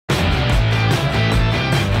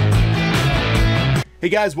Hey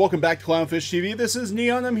guys, welcome back to CLOWNFISH TV. This is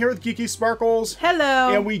Neon. I'm here with Geeky Sparkles. Hello.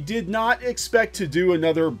 And we did not expect to do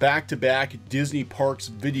another back-to-back Disney Parks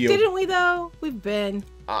video. Didn't we though? We've been.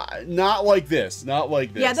 Not like this. Not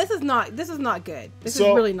like this. Yeah, this is not good. This is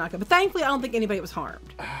really not good. But thankfully, I don't think anybody was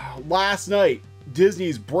harmed. Last night,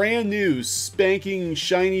 Disney's brand new, spanking,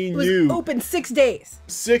 shiny It was new. open 6 days.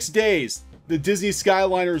 6 days. The Disney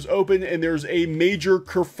Skyliner is open, and there's a major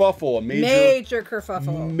kerfuffle. Major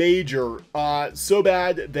kerfuffle. Major. So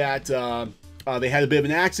bad that they had a bit of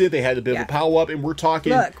an accident. They had a bit of a pile up, and we're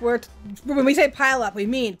talking. Look, when we say pile up, we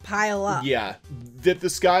mean pile up. Yeah, that the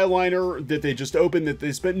Skyliner that they just opened, that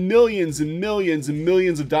they spent millions and millions and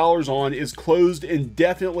millions of dollars on, is closed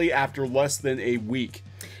indefinitely after less than a week.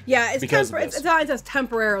 Yeah, it's telling us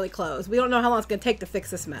temporarily closed. We don't know how long it's going to take to fix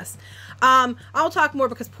this mess. I'll talk more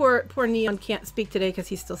because poor Neon can't speak today because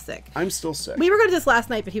he's still sick. I'm still sick. We were going to do this last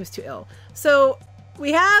night, but he was too ill. So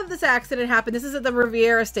we have this accident happen. This is at the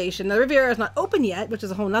Riviera station. The Riviera is not open yet, which is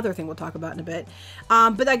a whole other thing we'll talk about in a bit.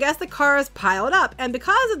 But I guess the cars piled up, and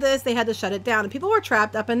because of this, they had to shut it down, and people were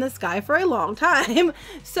trapped up in the sky for a long time.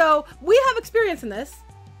 So we have experience in this.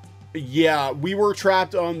 Yeah, we were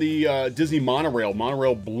trapped on the Disney monorail.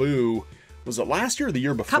 Monorail Blue. Was it last year or the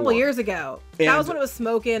year before? A couple years ago. That was when it was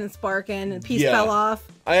smoking and sparking and a piece fell off.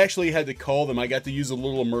 I actually had to call them. I got to use a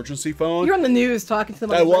little emergency phone. You're on the news talking to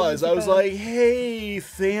them. I was like, hey,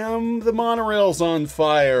 fam, the monorail's on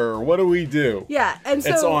fire. What do we do? Yeah, and so...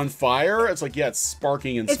 It's on fire? It's like, yeah, it's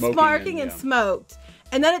sparking and smoking. It's sparking and smoked.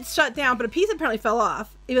 And then it's shut down, but a piece apparently fell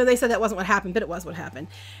off. Even though they said that wasn't what happened, but it was what happened.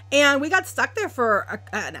 And we got stuck there for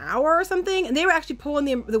an hour or something, and they were actually pulling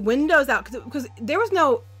the windows out because there was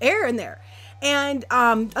no air in there. And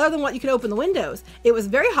other than what you could open the windows, it was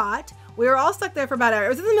very hot. We were all stuck there for about an hour. It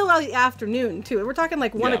was in the middle of the afternoon, too. We're talking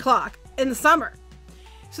like 1 o'clock in the summer.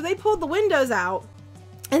 So they pulled the windows out.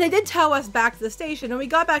 And they did tow us back to the station. And we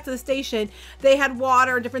got back to the station, they had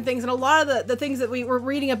water and different things. And a lot of the things that we were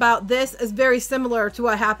reading about this is very similar to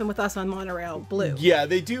what happened with us on Monorail Blue. Yeah,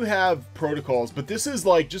 they do have protocols. But this is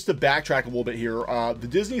like, just to backtrack a little bit here, the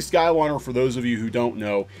Disney Skyliner, for those of you who don't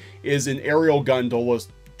know, is an aerial gondola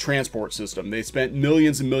transport system. They spent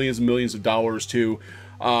millions and millions and millions of dollars to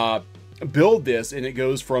build this, and it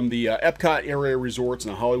goes from the Epcot area resorts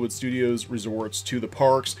and the Hollywood Studios resorts to the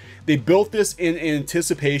parks. They built this in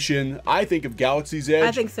anticipation, I think, of Galaxy's Edge.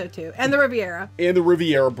 I think so too. And the Riviera. And the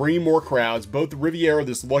Riviera, bringing more crowds. Both the Riviera,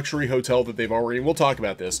 this luxury hotel that they've already, and we'll talk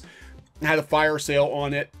about this, had a fire sale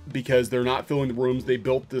on it because they're not filling the rooms. They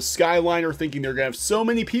built the Skyliner thinking they're going to have so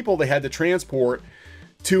many people they had to transport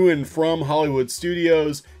to and from Hollywood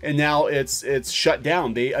Studios, and now it's shut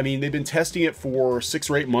down. I mean, they've been testing it for 6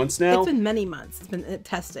 or 8 months now. It's been many months. It's been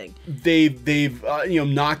testing. They've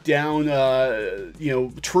knocked down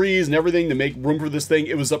trees and everything to make room for this thing.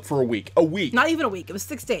 It was up for a week. Not even a week. It was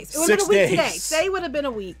 6 days. It would 6 have been a week days. today. Today would have been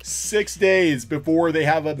a week. 6 days before they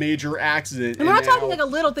have a major accident. And we're not talking like a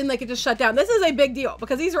little thing that could just shut down. This is a big deal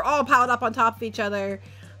because these are all piled up on top of each other.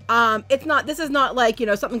 This is not like,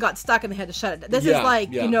 something got stuck and they had to shut it down. This is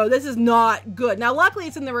like, this is not good. Now, luckily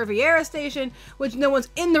it's in the Riviera station, which no one's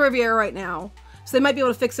in the Riviera right now. So they might be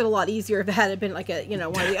able to fix it a lot easier if it had been like one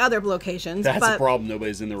of the other locations. That's the problem.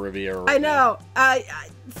 Nobody's in the Riviera right now. I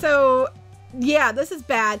know. Yeah, this is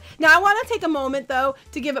bad. Now, I want to take a moment, though,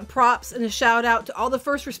 to give it props and a shout out to all the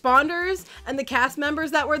first responders and the cast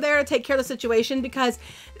members that were there to take care of the situation because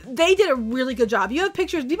they did a really good job. You have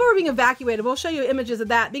pictures. People were being evacuated. We'll show you images of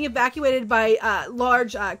that. Being evacuated by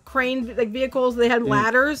large crane vehicles. They had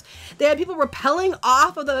ladders. They had people rappelling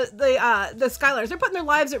off of the Skyliners. They're putting their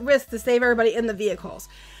lives at risk to save everybody in the vehicles.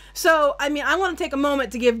 So, I mean, I want to take a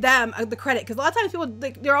moment to give them the credit because a lot of times people,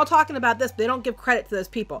 they're all talking about this, but they don't give credit to those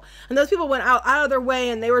people. And those people went out of their way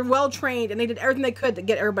and they were well trained and they did everything they could to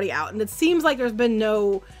get everybody out. And it seems like there's been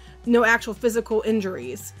no actual physical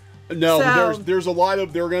injuries. No, so, there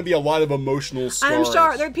are going to be a lot of emotional scars.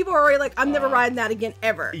 I'm sure. People are already like, I'm never riding that again,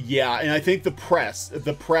 ever. Yeah, and I think the press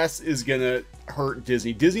is going to hurt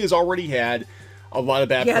Disney. Disney has already had a lot of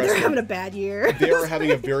bad press. Yeah, they're having a bad year. They're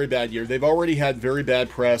having a very bad year. They've already had very bad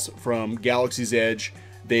press from Galaxy's Edge.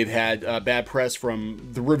 They've had bad press from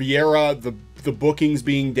the Riviera, the bookings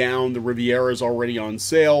being down. The Riviera is already on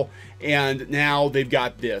sale. And now they've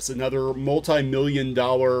got this, another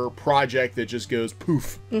multi-million-dollar project that just goes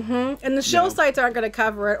poof. Mm-hmm. And the show sites aren't going to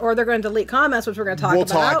cover it, or they're going to delete comments, which we're going to talk about.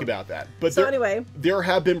 We'll talk about that. But so anyway, there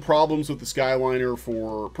have been problems with the Skyliner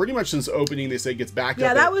for pretty much since opening. They say it gets backed up.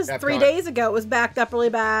 Yeah, that was 3 days ago. It was backed up really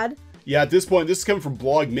bad. Yeah, at this point, this is coming from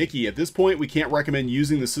Blog Mickey. At this point, we can't recommend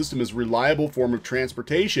using the system as a reliable form of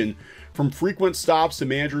transportation. From frequent stops to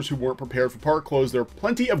managers who weren't prepared for park close, there are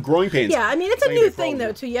plenty of growing pains. Yeah, I mean, it's a new thing,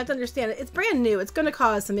 though, too. You have to understand it. It's brand new. It's going to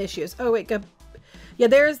cause some issues. Oh, wait, go. Yeah,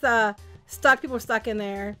 there's the people are stuck in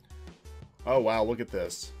there. Oh, wow, look at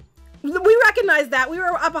this. We recognize that. We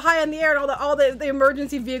were up high in the air, and all the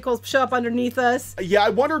emergency vehicles show up underneath us. Yeah, I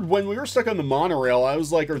wondered when we were stuck on the monorail, I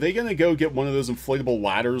was like, are they going to go get one of those inflatable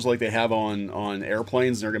ladders like they have on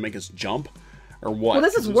airplanes, and they're going to make us jump? Or what? Well,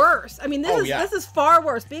 this is worse. I mean, this is far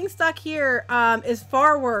worse. Being stuck here is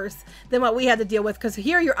far worse than what we had to deal with, because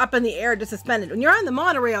here you're up in the air just suspended. When you're on the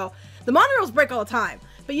monorails break all the time,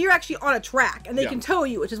 but you're actually on a track, and they can tow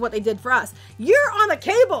you, which is what they did for us. You're on a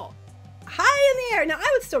cable. High in the air. Now, I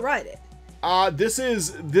would still ride it. This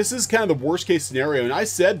is kind of the worst case scenario. And I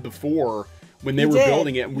said before when they were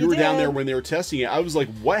building it, and we were down there when they were testing it, I was like,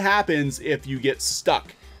 what happens if you get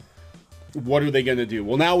stuck? What are they going to do?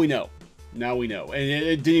 Well, now we know. Now we know. And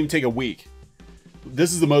it didn't even take a week.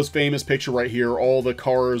 This is the most famous picture right here. All the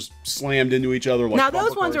cars slammed into each other. Like now,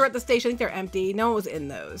 those ones are at the station. I think they're empty. No one was in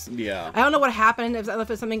those. Yeah. I don't know what happened. I don't know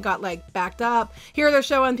if something got, like, backed up. Here they're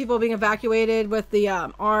showing people being evacuated with the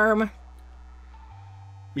arm.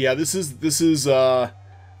 Yeah, this is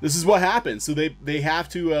what happens. So they have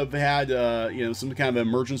to have had some kind of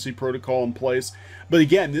emergency protocol in place. But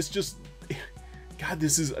again, this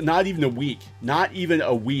is not even a week,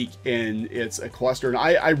 and it's a cluster. And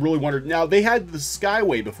I really wondered. Now they had the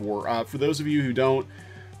Skyway before. For those of you who don't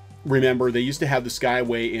remember, they used to have the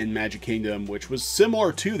Skyway in Magic Kingdom, which was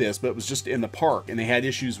similar to this, but it was just in the park, and they had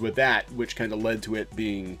issues with that, which kind of led to it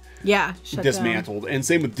being dismantled. And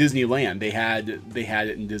same with Disneyland. They had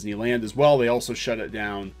it in Disneyland as well. They also shut it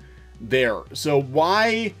down there. So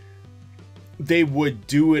why they would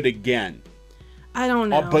do it again? I don't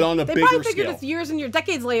know. But on a bigger scale. They probably figured this years and years,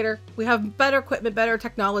 decades later. We have better equipment, better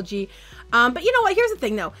technology. But you know what? Here's the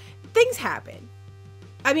thing, though. Things happen.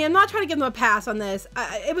 I mean, I'm not trying to give them a pass on this.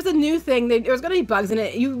 It was a new thing. There was going to be bugs in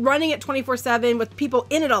it. You running it 24/7 with people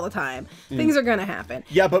in it all the time. Things are going to happen.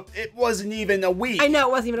 Yeah, but it wasn't even a week. I know,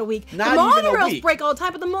 it wasn't even a week. Not the even a monorails week. break all the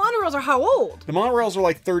time, but the monorails are how old? The monorails are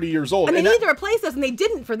like 30 years old. And they need to replace this, and they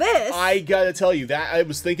didn't for this. I got to tell you, that I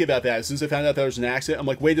was thinking about that. As soon as I found out there was an accident, I'm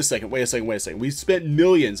like, wait a second. We spent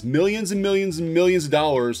millions and millions of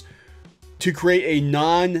dollars to create a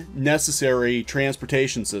non-necessary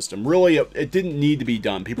transportation system. Really, it didn't need to be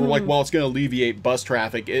done. People were like, well, it's going to alleviate bus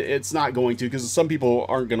traffic. It's not going to, because some people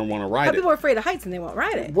aren't going to want to ride it. Some people are afraid of heights and they won't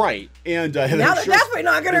ride it. Right. And now they're definitely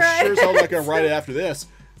not going to ride it. Sure as hell not going to ride it after this.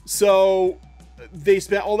 So they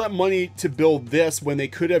spent all that money to build this when they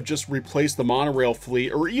could have just replaced the monorail fleet,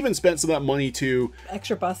 or even spent some of that money to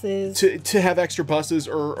extra buses, to have extra buses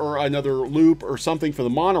or another loop or something for the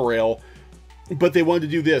monorail. But they wanted to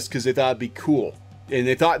do this because they thought it'd be cool, and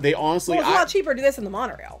they honestly. Well, it's a lot cheaper to do this in the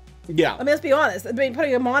monorail. Yeah. I mean, let's be honest. I mean,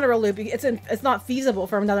 putting a monorail loop, it's not feasible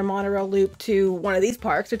from another monorail loop to one of these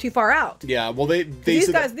parks. They're too far out. Yeah. Well,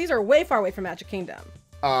 these are way far away from Magic Kingdom.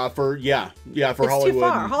 For Hollywood. It's too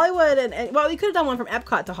far. Hollywood and well, you could have done one from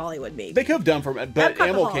Epcot to Hollywood, maybe. They could have done but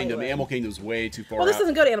Animal Kingdom's way too far. Well, this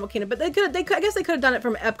doesn't go to Animal Kingdom, but I guess they could have done it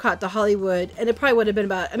from Epcot to Hollywood, and it probably would have been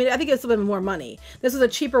about. I mean, I think it's a little bit more money. This was a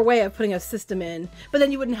cheaper way of putting a system in, but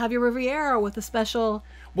then you wouldn't have your Riviera with a special.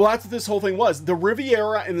 Well, that's what this whole thing was. The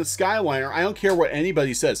Riviera and the Skyliner. I don't care what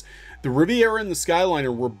anybody says. The Riviera and the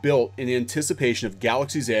Skyliner were built in anticipation of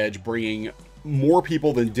Galaxy's Edge bringing more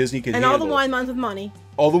people than Disney can handle. And all the wine moms with money.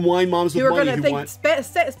 All the wine moms with money who want...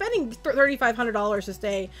 Spending $3,500 to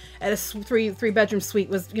stay at a three-bedroom suite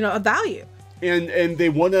was, a value. And they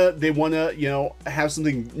wanna have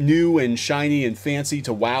something new and shiny and fancy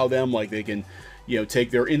to wow them. Like they can,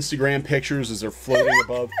 take their Instagram pictures as they're floating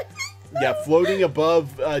above. Yeah, floating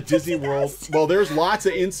above Disney World. Well, there's lots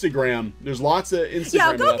of Instagram.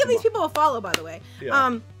 Yeah, go give these people a follow, by the way.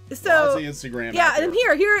 Yeah. So lots of Instagram. Yeah, and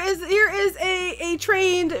here is a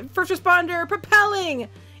trained first responder propelling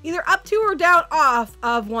either up to or down off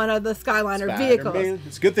of one of the Skyliner vehicles.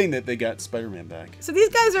 It's a good thing that they got Spider-Man back. So these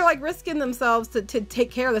guys are like risking themselves to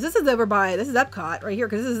take care of this. This is Epcot right here,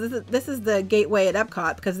 because this is the gateway at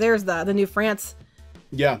Epcot, because there's the New France.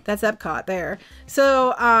 Yeah. That's Epcot there.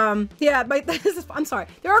 So, yeah, I'm sorry.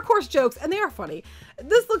 There are coarse jokes, and they are funny.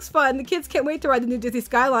 This looks fun. The kids can't wait to ride the new Disney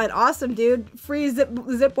Skyline. Awesome, dude. Free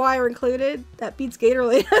zip wire included. That beats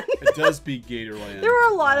Gatorland. It does beat Gatorland. There were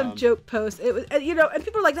a lot of joke posts. It was, and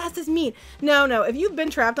people are like, that's just mean. No. If you've been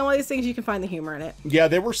trapped on one of these things, you can find the humor in it. Yeah,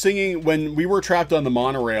 they were singing when we were trapped on the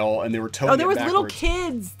monorail, and they were towing it backwards. Little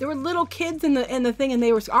kids. There were little kids in the thing,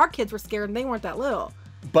 and our kids were scared, and they weren't that little.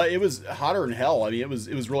 But it was hotter than hell. I mean, it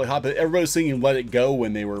was really hot. But everybody was singing "Let It Go"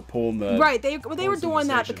 when they were pulling the They were doing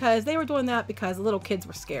that because the little kids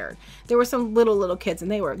were scared. There were some little kids,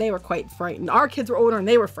 and they were quite frightened. Our kids were older, and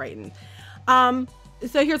they were frightened.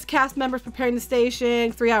 So here's cast members preparing the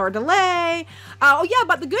station. 3-hour delay. Oh yeah,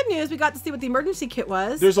 but the good news, we got to see what the emergency kit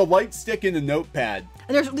was. There's a light stick in the notepad.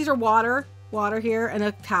 And these are water here,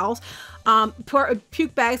 and towels.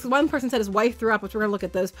 Puke bags. One person said his wife threw up, which we're gonna look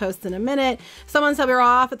at those posts in a minute. Someone said we were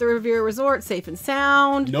off at the Riviera Resort, safe and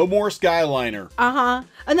sound. No more Skyliner.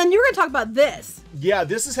 And then you were gonna talk about this. Yeah,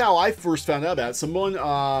 this is how I first found out about it. Someone,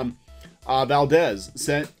 Valdez,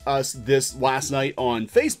 sent us this last night on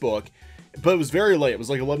Facebook, but it was very late. It was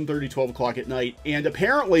like 11:30, 12 o'clock at night, and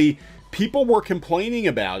apparently people were complaining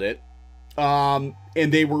about it.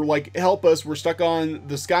 And they were like, help us, we're stuck on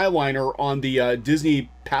the Skyliner on the Disney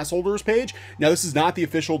pass holders page. Now, this is not the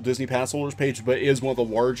official Disney pass holders page, but it is one of the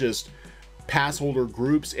largest pass holder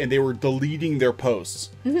groups, and they were deleting their posts.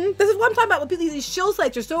 This is what I'm talking about. These shill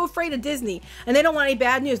sites are so afraid of Disney, and they don't want any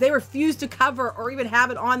bad news. They refuse to cover or even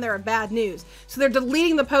have it on there in bad news. So they're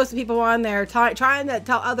deleting the posts of people on there, trying to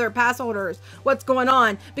tell other pass holders what's going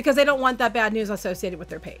on, because they don't want that bad news associated with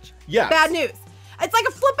their page. Yeah. Bad news. It's like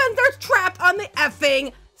a flippin' they're trapped on the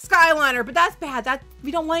effing Skyliner, but that's bad.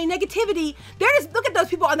 We don't want any negativity. Look at those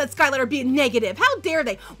people on that Skyliner being negative. How dare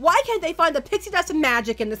they? Why can't they find the pixie dust and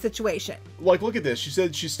magic in the situation? Like, look at this. She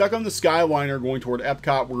said she's stuck on the Skyliner going toward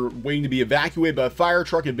Epcot. We're waiting to be evacuated by a fire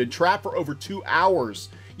truck. Had been trapped for over 2 hours.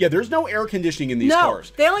 Yeah, there's no air conditioning in these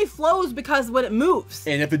cars. They only flows because when it moves.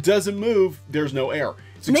 And if it doesn't move, there's no air.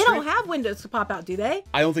 And they don't have windows to pop out, do they?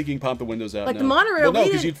 I don't think you can pop the windows out. Like the monorail. Well, no,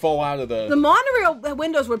 because you'd fall out of the monorail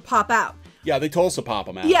windows would pop out. Yeah, they told us to pop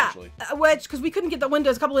them out. Yeah, actually. Because we couldn't get the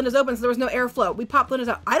windows, a couple windows open, so there was no airflow. We popped the windows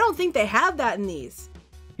out. I don't think they have that in these.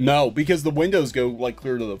 No, because the windows go like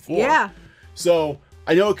clear to the floor. Yeah. So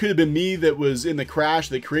I know it could have been me that was in the crash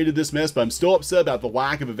that created this mess, but I'm still upset about the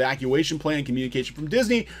lack of evacuation plan communication from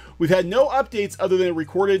Disney. We've had no updates other than a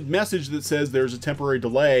recorded message that says there's a temporary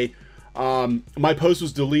delay. My post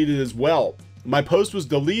was deleted as well. My post was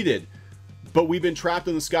deleted, but we've been trapped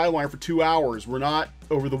in the Skyliner for 2 hours. We're not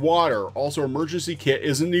over the water. Also, emergency kit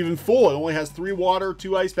isn't even full. It only has 3 water,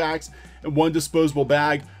 2 ice packs, and 1 disposable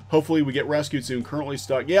bag. Hopefully we get rescued soon. Currently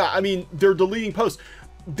stuck. Yeah, I mean, they're deleting posts.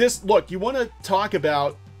 Look, you want to talk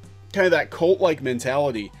about kind of that cult-like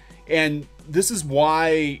mentality, and this is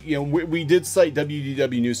why, you know, we did cite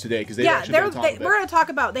WDW News Today because we're going to talk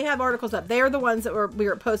about. They have articles up. They are the ones that we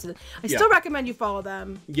were posted. I still recommend you follow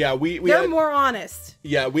them. Yeah, they're more honest.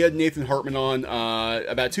 Yeah, we had Nathan Hartman on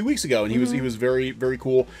about 2 weeks ago, and he was very, very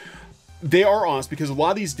cool. They are honest because a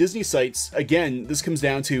lot of these Disney sites, again, this comes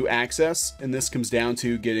down to access, and this comes down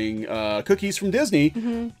to getting cookies from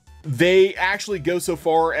Disney. They actually go so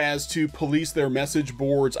far as to police their message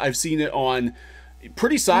boards. I've seen it on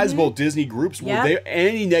pretty sizable Disney groups where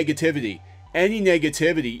any negativity,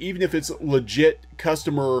 even if it's legit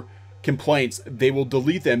customer complaints, they will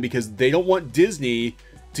delete them because they don't want Disney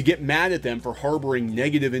to get mad at them for harboring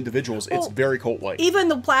negative individuals. It's very cult-like. Even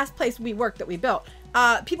the last place we worked that we built,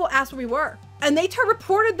 people asked where we were, and they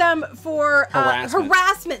reported them for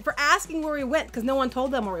harassment for asking where we went because no one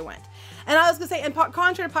told them where we went. And I was going to say, and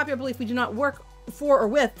contrary to popular belief, we do not work for or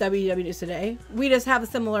with WDW News Today. We just have a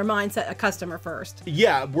similar mindset, a customer first.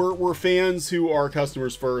 Yeah, we're fans who are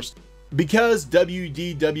customers first. Because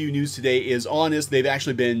WDW News Today is honest, they've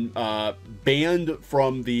actually been banned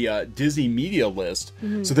from the Disney media list.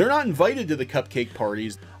 So they're not invited to the cupcake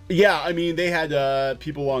parties. Yeah, I mean, they had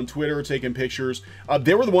people on Twitter taking pictures.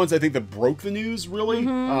 They were the ones, I think, that broke the news, really.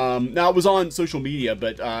 Now, it was on social media,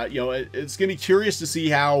 but, you know, it's going to be curious to see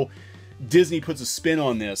how Disney puts a spin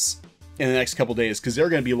on this in the next couple days, because they're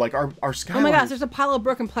going to be like, our Skyliner. Oh my gosh, there's a pile of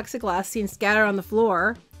broken plexiglass seen scattered on the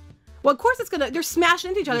floor. Well, of course it's going to, they're smashing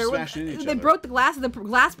into each other. They broke the glass, and the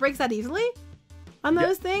glass breaks that easily on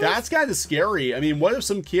those things? That's kind of scary. I mean, what if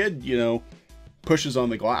some kid, you know, pushes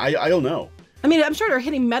on the glass? I don't know. I mean, I'm sure they're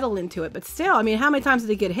hitting metal into it, but still, I mean, how many times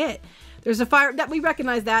did it get hit? There's a fire that we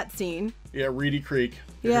recognize that scene. Yeah, Reedy Creek.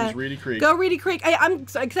 Here's Reedy Creek. Go Reedy Creek. I'm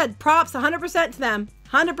like I said, props 100% to them.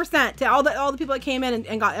 100% to all the people that came in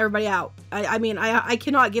and got everybody out. I mean, I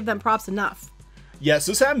cannot give them props enough. Yes,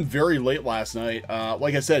 this happened very late last night.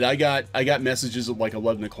 Like I said, I got messages at like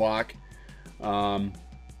 11 o'clock.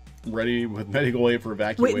 Ready with medical aid for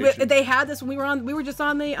evacuation. They had this when we were just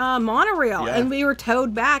on the monorail, and we were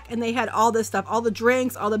towed back, and they had all this stuff, all the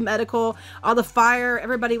drinks, all the medical, all the fire.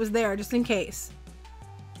 Everybody was there just in case.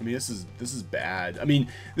 I mean, this is bad. I mean,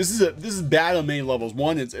 this is bad on many levels.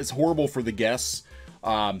 One, it's horrible for the guests.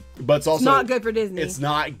 But it's also not good for Disney. It's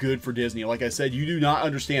not good for Disney. Like I said, you do not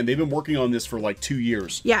understand. They've been working on this for like 2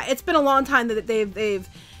 years. Yeah, it's been a long time that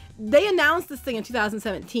they announced this thing in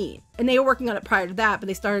 2017, and they were working on it prior to that. But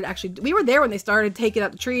they started we were there when they started taking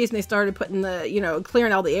out the trees and they started putting the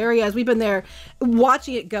clearing all the areas. We've been there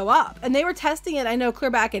watching it go up, and they were testing it. I know clear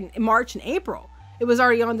back in March and April. It was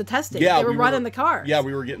already on the testing. Yeah, they were running the cars. Yeah,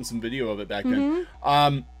 we were getting some video of it back then.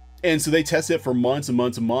 And so they tested it for months and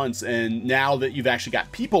months and months. And now that you've actually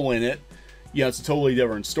got people in it, it's a totally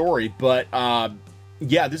different story. But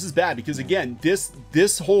yeah, this is bad because again,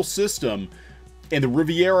 this whole system and the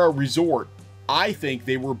Riviera Resort, I think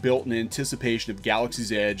they were built in anticipation of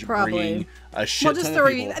Galaxy's Edge bringing a shit ton of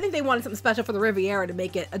people. I think they wanted something special for the Riviera to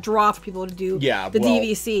make it a draw for people to do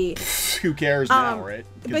DVC. Who cares now, right?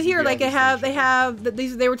 But here, like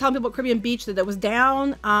they were telling people at Caribbean Beach that it was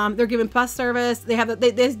down. They're giving bus service.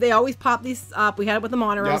 They always pop these up. We had it with the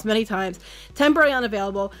monorails many times. Temporary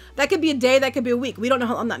unavailable. That could be a day. That could be a week. We don't know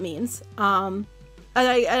how long that means. And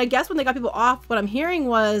I guess when they got people off, what I'm hearing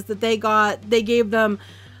was that they gave them,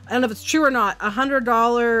 I don't know if it's true or not,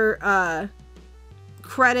 $100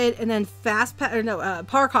 credit and then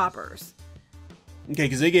park hoppers. Okay,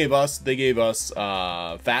 because they gave us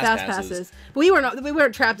fast passes. But we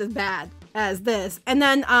weren't trapped as bad as this. And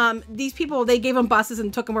then these people, they gave them buses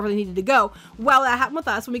and took them wherever they needed to go. Well, that happened with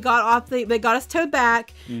us when we got off. They got us towed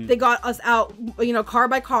back. They got us out, car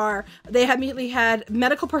by car. They immediately had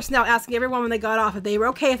medical personnel asking everyone when they got off if they were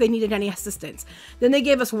okay, if they needed any assistance. Then they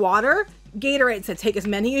gave us water, Gatorade, said take as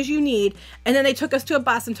many as you need, and then they took us to a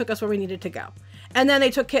bus and took us where we needed to go. And then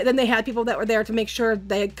they had people that were there to make sure,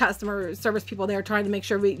 they had customer service people there trying to make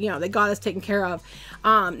sure they got us taken care of.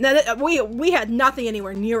 Now we had nothing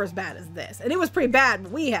anywhere near as bad as this, and it was pretty bad.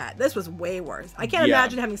 But this was way worse. I can't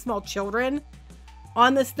imagine having small children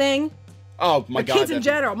on this thing. Oh my God! Kids in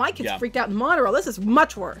general, my kids freaked out in monorail. This is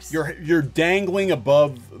much worse. You're dangling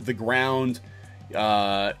above the ground in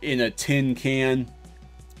a tin can.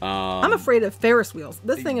 I'm afraid of Ferris wheels.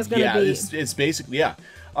 This thing is going to be. It's basically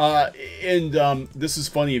this is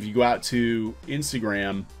funny if you go out to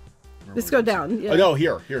Instagram. Let's go down. Yeah. Oh no,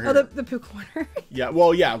 here. Oh, the poo corner. Yeah,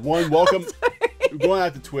 well, yeah. Welcome. Going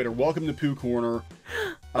out to Twitter. Welcome to Poo Corner.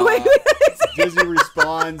 Wait. Disney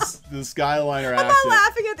responds to the Skyliner accident. I'm not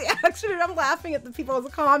laughing at the accident. I'm laughing at the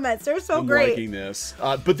people's comments. They're so great. I'm liking this.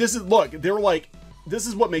 But this is they were like, this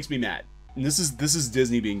is what makes me mad. And this is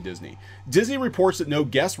Disney being Disney. Disney reports that no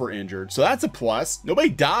guests were injured, so that's a plus. Nobody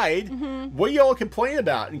died. What do y'all complain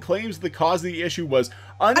about? And claims the cause of the issue was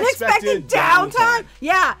unexpected downtime.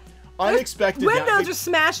 Yeah. Unexpected. Windows are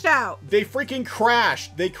smashed out. They freaking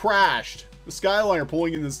crashed. They crashed. The Skyliner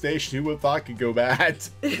pulling in the station. Who would have thought could go bad?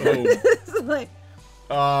 Okay,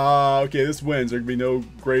 this wins. There can be no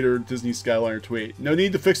greater Disney Skyliner tweet. No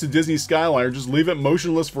need to fix the Disney Skyliner. Just leave it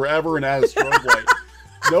motionless forever and add a strobe light.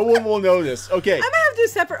 No one will notice. Okay. I'm gonna have to do a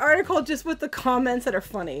separate article just with the comments that are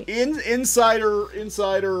funny. Insider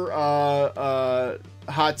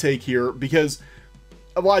hot take here, because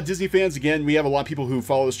a lot of Disney fans, again, we have a lot of people who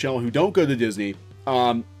follow this channel who don't go to Disney.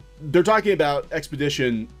 They're talking about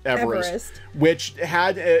Expedition Everest. Which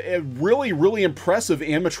had a really, really impressive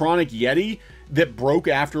animatronic Yeti that broke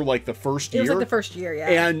after like the first year. It was like the first year, yeah.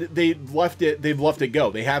 And they've let it go.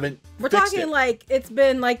 They haven't fixed it. Like it's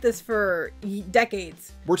been like this for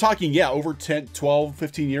decades. We're talking, over 10, 12,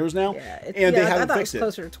 15 years now. Yeah, and they haven't fixed it. I thought it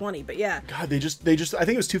was closer to 20, but yeah. God, they just I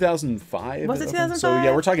think it was 2005. Was it 2005? So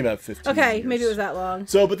yeah, we're talking about 15 years. Maybe it was that long.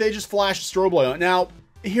 So, but they just flashed a strobe light on it. Now,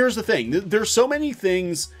 here's the thing. There's so many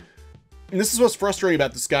things, and this is what's frustrating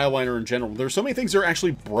about the Skyliner in general. There's so many things that are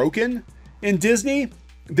actually broken in Disney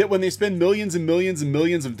that when they spend millions and millions and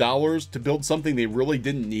millions of dollars to build something they really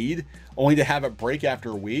didn't need, only to have it break after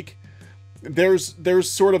a week, there's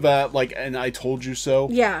sort of a an I told you so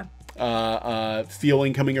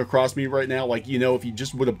feeling coming across me right now. Like, if you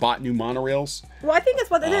just would have bought new monorails. Well, I think that's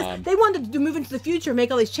what it is. They wanted to move into the future, make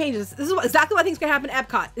all these changes. This is exactly what I think is going to happen at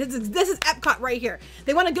Epcot. This is Epcot right here.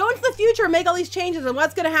 They want to go into the future and make all these changes, and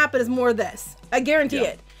what's going to happen is more of this. I guarantee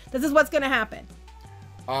it. This is what's going to happen.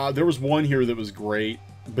 There was one here that was great.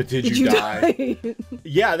 But did you die?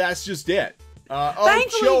 Yeah, that's just it.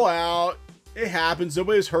 Chill out. It happens.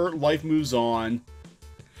 Nobody's hurt. Life moves on.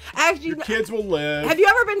 Actually, your kids will live. Have you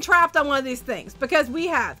ever been trapped on one of these things? Because we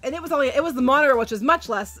have, and it was the monitor, which is much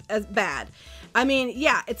less as bad. I mean,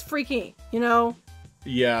 yeah, it's freaky,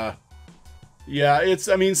 Yeah. It's.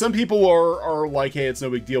 I mean, some people are like, hey, it's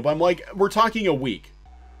no big deal. But I'm like, we're talking a week.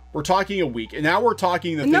 And now we're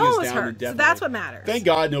talking the thing is down indefinitely. So that's what matters. Thank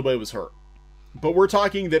God nobody was hurt. But we're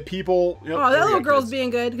talking that people... Oh, that little girl's being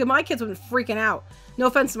good. Because my kids would have been freaking out. No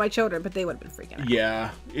offense to my children, but they would have been freaking out.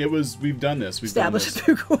 Yeah, it was... We've done this. We've established a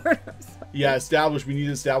poo corner. Yeah, we need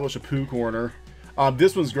to establish a poo corner.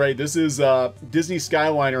 This one's great. This is Disney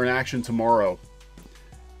Skyliner in action tomorrow.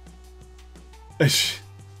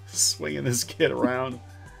 Swinging this kid around.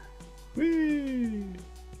 Whee!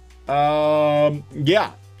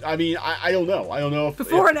 Yeah. I mean, I don't know. I don't know if...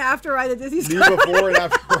 Before and after ride the Disney Skyliner. Before and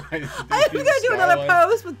after ride the Disney I'm going to do another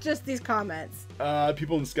post with just these comments.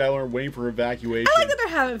 People in Skyliner waiting for evacuation. I like that they're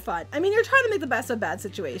having fun. I mean, you're trying to make the best of a bad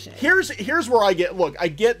situation. Here's where I get... Look, I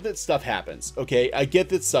get that stuff happens, okay? I get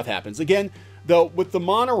that stuff happens. Again, though, with the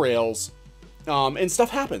monorails... and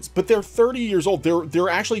stuff happens, but they're 30 years old. They're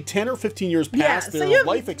actually 10 or 15 years past their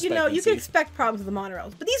life expectancy. You know, you can expect problems with the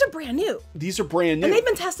monorails, but these are brand new. These are brand new. And they've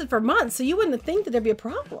been tested for months, so you wouldn't think that there'd be a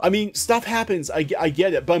problem. I mean, stuff happens. I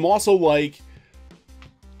get it, but I'm also like,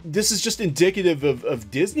 this is just indicative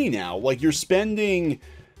of Disney now. Like, you're spending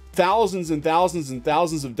thousands and thousands and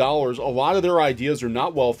thousands of dollars. A lot of their ideas are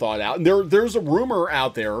not well thought out. And there's a rumor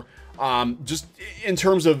out there, just in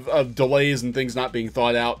terms of delays and things not being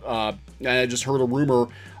thought out. I just heard a rumor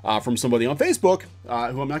from somebody on Facebook, who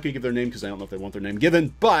I'm not going to give their name because I don't know if they want their name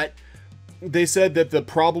given, but they said that the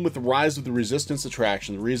problem with the Rise of the Resistance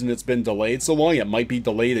attraction, the reason it's been delayed so long, it might be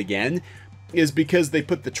delayed again, is because they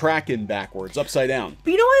put the track in backwards, upside down.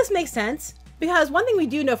 But you know what? This makes sense. Because one thing we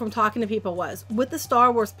do know from talking to people was, with the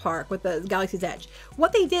Star Wars park, with the Galaxy's Edge,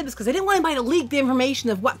 what they did was because they didn't want anybody to leak the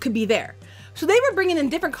information of what could be there. So they were bringing in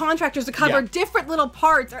different contractors to cover different little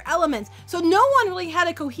parts or elements. So no one really had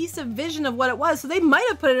a cohesive vision of what it was. So they might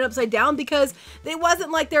have put it upside down because it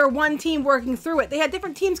wasn't like they were one team working through it. They had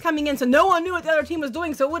different teams coming in, so no one knew what the other team was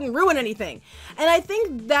doing, so it wouldn't ruin anything. And I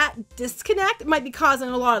think that disconnect might be causing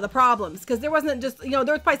a lot of the problems because there wasn't just, you know,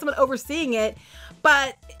 there was probably someone overseeing it,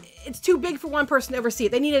 but it's too big for one person to oversee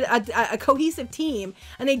it. They needed a cohesive team,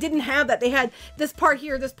 and they didn't have that. They had this part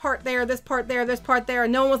here, this part there, this part there, this part there,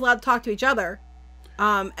 and no one was allowed to talk to each other.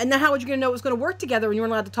 And then how would you know it was going to work together when you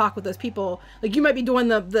weren't allowed to talk with those people? Like, you might be doing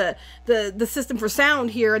the system for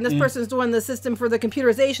sound here, and this person's doing the system for the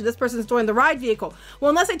computerization. This person's doing the ride vehicle. Well,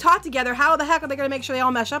 unless they talk together, how the heck are they going to make sure they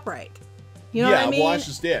all mesh up right? You know what I mean? Well, that's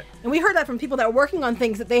just it. And we heard that from people that were working on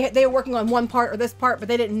things, that they were working on one part or this part, but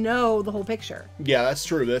they didn't know the whole picture. Yeah, that's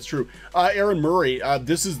true. That's true. Aaron Murray,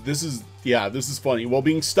 this is funny. Well,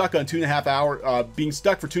 being stuck for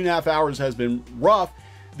 2.5 hours has been rough.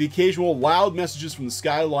 The occasional loud messages from the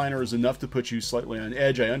Skyliner is enough to put you slightly on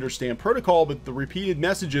edge. I understand protocol, but the repeated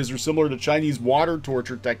messages are similar to Chinese water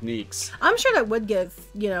torture techniques. I'm sure that would give,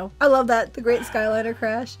 you know, I love that, the Great Skyliner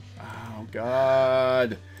Crash. Oh,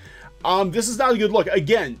 God. This is not a good look.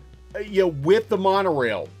 Again, you know, with the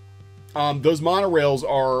monorail, those monorails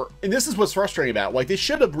are, and this is what's frustrating about it. Like, they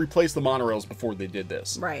should have replaced the monorails before they did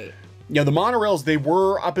this. Right. You know, the monorails, they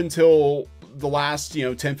were up until the last,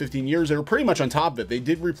 10, 15 years, they were pretty much on top of it. They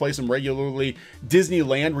did replace them regularly.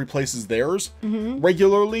 Disneyland replaces theirs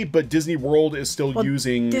regularly, but Disney World is still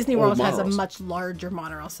using Disney World has a much larger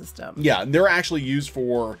monorail system. Yeah, and they're actually used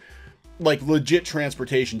for, like, legit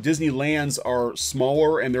transportation. Disneylands are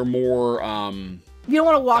smaller and they're more you don't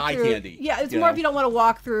want to walk through candy. Yeah, it's more if you don't want to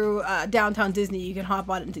walk through downtown Disney, you can hop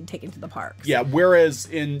on it and take it to the parks. Yeah, whereas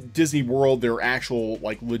in Disney World they're actual,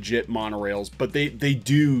 like, legit monorails, but they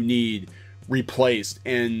do need replaced,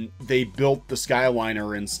 and they built the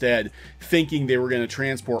Skyliner instead, thinking they were going to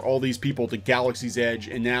transport all these people to Galaxy's Edge,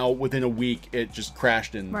 and now within a week it just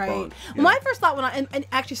crashed and burned. Well, my first thought and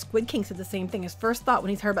actually Squid King said the same thing. His first thought when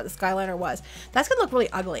he's heard about the Skyliner was, that's gonna look really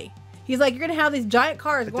ugly. He's like, you're gonna have these giant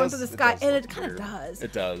cars going through the sky, and it kind of does.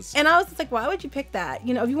 It does. And I was just like, why would you pick that?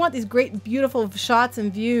 You know, if you want these great, beautiful shots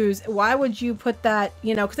and views, why would you put that?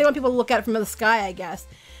 You know, because they want people to look at it from the sky, I guess.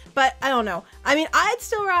 But I don't know. I mean, I'd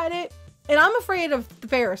still ride it. And I'm afraid of the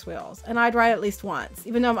Ferris wheels, and I'd ride it at least once,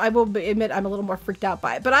 even though I will admit I'm a little more freaked out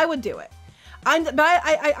by it. But I would do it.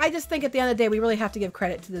 I just think at the end of the day, we really have to give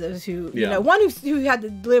credit to those who, you know, one who had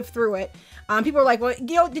to live through it. People are like, well,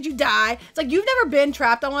 you know, did you die? It's like, you've never been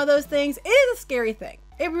trapped on one of those things. It is a scary thing.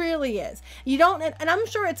 It really is. You don't, and I'm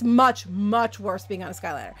sure it's much, much worse being on a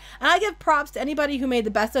Skyliner. And I give props to anybody who made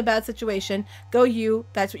the best of a bad situation. Go you.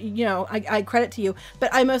 That's what, you know, I credit to you.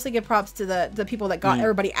 But I mostly give props to the people that got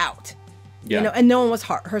everybody out. Yeah. You know, and no one was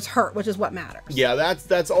hurt, which is what matters. Yeah,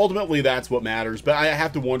 that's ultimately what matters. But I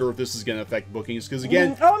have to wonder if this is going to affect bookings, because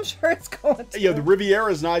again, I'm sure it's going to. You know, the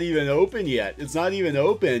Riviera is not even open yet. It's not even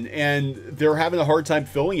open, and they're having a hard time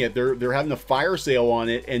filling it. They're having a fire sale on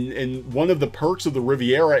it, and one of the perks of the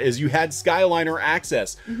Riviera is you had Skyliner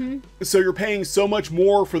access. So you're paying so much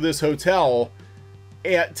more for this hotel,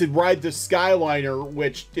 to ride the Skyliner,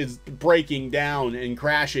 which is breaking down and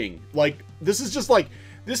crashing. Like, this is just like,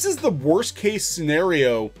 this is the worst case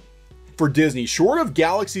scenario for Disney. Short of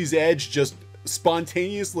Galaxy's Edge just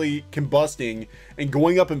spontaneously combusting and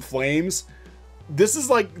going up in flames, this is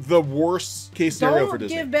like the worst case scenario for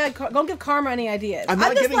Disney. Don't give Karma any ideas. I'm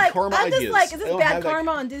not giving Karma ideas. I'm just like, is this bad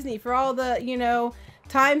karma on Disney for all the, you know,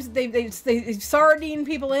 times they sardine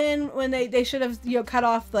people in when they should have, you know, cut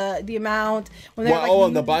off the amount when they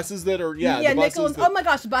and the buses that are the buses oh my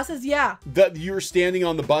gosh, the buses, that you're standing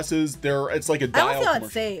on the buses, it's like a dial. I don't feel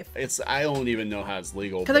it's safe. I don't even know how it's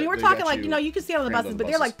legal, because I mean, we're talking like, you know, you can stand on the buses, but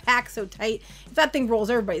they're like packed so tight, if that thing rolls,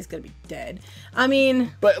 everybody's gonna be dead. I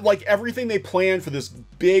mean, but like everything they planned for this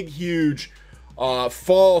big huge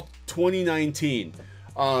fall 2019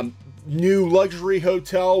 new luxury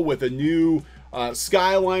hotel with a new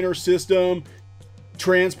Skyliner system,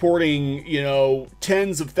 transporting, you know,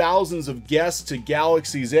 tens of thousands of guests to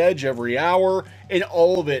Galaxy's Edge every hour, and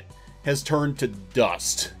all of it has turned to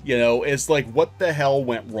dust. You know, it's like, what the hell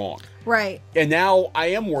went wrong? Right. And now I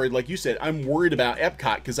am worried, like you said, I'm worried about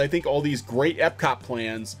Epcot, because I think all these great Epcot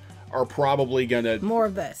plans are probably gonna... More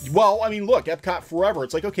of this. Well, I mean, look, Epcot forever.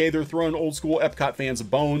 It's like, okay, they're throwing old school Epcot fans a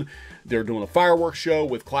bone. They're doing a fireworks show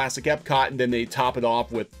with classic Epcot, and then they top it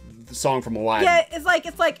off with the song from Aladdin. Yeah, it's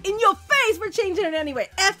like in your face, we're changing it anyway.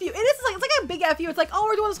 F you. And it's like a big F you. It's like, oh,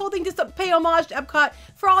 we're doing this whole thing just to pay homage to Epcot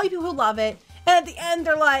for all you people who love it. And at the end,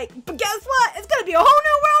 they're like, but guess what? It's gonna be a whole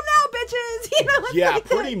new world now, bitches. You know, yeah,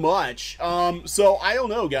 pretty much. So I don't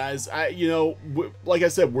know, guys. Like I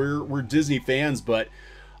said, we're Disney fans, but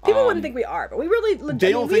people wouldn't think we are, but we really.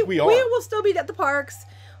 They don't think we are. We will still be at the parks.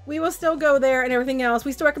 We will still go there and everything else.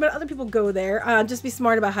 We still recommend other people go there. Just be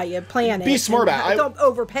smart about how you plan it. Be smart about it. Don't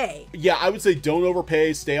overpay. Yeah, I would say don't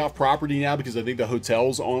overpay. Stay off property now, because I think the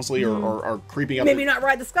hotels, honestly, are creeping up. Maybe not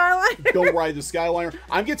ride the Skyliner. Don't ride the Skyliner.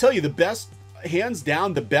 I'm going to tell you, the best, hands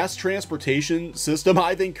down, the best transportation system,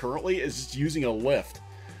 I think, currently is just using a lift.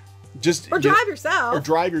 Or drive yourself. Or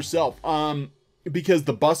drive yourself. Because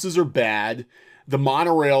the buses are bad. The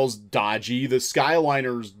monorail's dodgy. The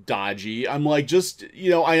Skyliner's dodgy. I'm like, just, you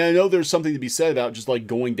know, I know there's something to be said about just like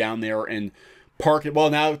going down there and park it. Well,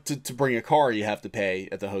 now to bring a car, you have to pay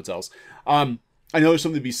at the hotels. I know there's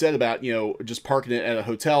something to be said about, you know, just parking it at a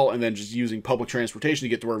hotel and then just using public transportation to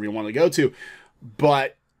get to wherever you want to go to.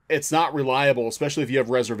 But it's not reliable, especially if you have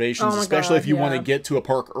reservations, especially if you want to get to a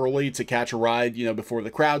park early to catch a ride, you know, before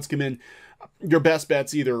the crowds come in. Your best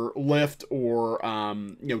bet's either Lyft or,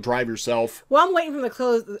 you know, drive yourself. Well, I'm waiting for them to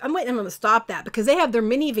close. I'm waiting for them to stop that, because they have their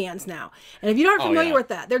minivans now. And if you aren't familiar with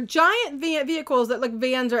that, they're giant vehicles that look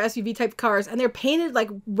vans or SUV type cars, and they're painted like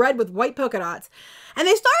red with white polka dots. And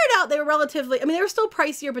they started out, they were relatively, I mean, they were still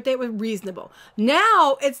pricier, but they were reasonable.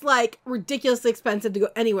 Now it's like ridiculously expensive to go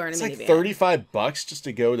anywhere in a minivan. It's like $35 just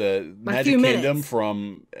to go to Magic Kingdom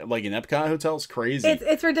from like an Epcot hotel. It's crazy.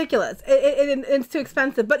 It's ridiculous. It's too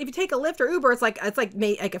expensive. But if you take a Lyft or Uber, it's like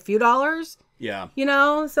a few dollars. Yeah. You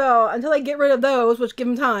know, so until they get rid of those, which give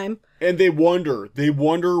them time. And they wonder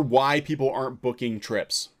why people aren't booking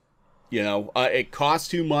trips. You know, it costs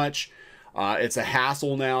too much. It's a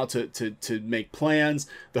hassle now to make plans.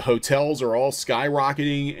 The hotels are all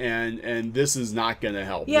skyrocketing, and this is not going to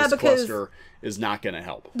help. Yeah, this because cluster is not going to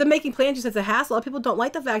help. The making plans just as a hassle. A lot of people don't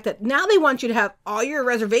like the fact that now they want you to have all your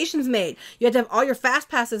reservations made. You have to have all your fast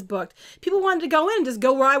passes booked. People wanted to go in and just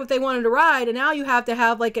go ride what they wanted to ride, and now you have to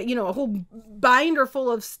have like a whole binder full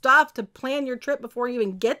of stuff to plan your trip before you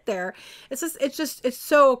even get there. It's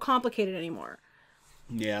so complicated anymore.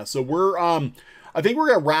 Yeah, so we're I think we're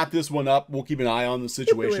going to wrap this one up. We'll keep an eye on the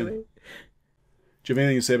situation. Do you have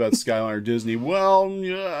anything to say about Skyliner Disney? Well,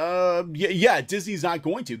 yeah, Disney's not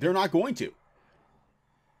going to. They're not going to.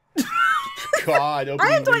 God. I'm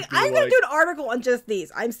going to do an article on just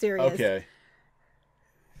these. I'm serious. Okay.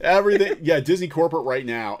 Everything. Yeah, Disney corporate right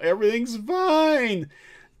now. Everything's fine.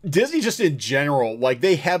 Disney just in general, like,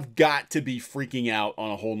 they have got to be freaking out on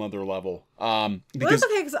a whole nother level. Because that's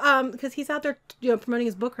okay, because he's out there, promoting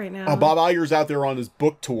his book right now. Bob Iger's out there on his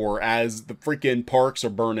book tour as the freaking parks are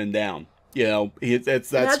burning down. You know,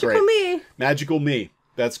 that's Magical great. Me. Magical Me.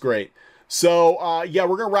 That's great. So, yeah,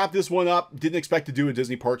 we're going to wrap this one up. Didn't expect to do a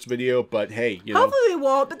Disney Parks video, but hey, you know. Hopefully we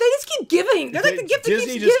won't, but they just keep giving. They're like the gift that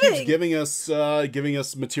Disney keeps just giving. keeps giving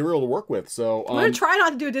us material to work with. So, I'm going to try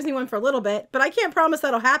not to do a Disney one for a little bit, but I can't promise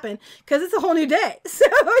that'll happen because it's a whole new day. So,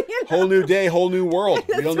 Whole new day, whole new world.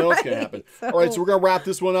 We don't know what's going to happen. So... All right, so we're going to wrap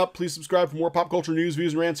this one up. Please subscribe for more pop culture news,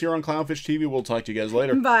 views, and rants here on Clownfish TV. We'll talk to you guys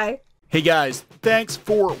later. Bye. Hey guys, thanks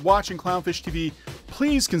for watching Clownfish TV.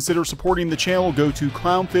 Please consider supporting the channel. Go to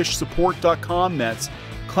clownfishsupport.com. That's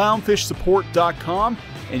clownfishsupport.com.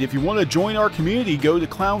 And if you want to join our community, go to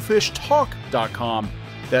clownfishtalk.com.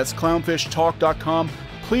 That's clownfishtalk.com.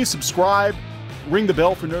 Please subscribe, ring the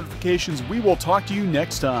bell for notifications. We will talk to you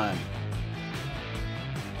next time.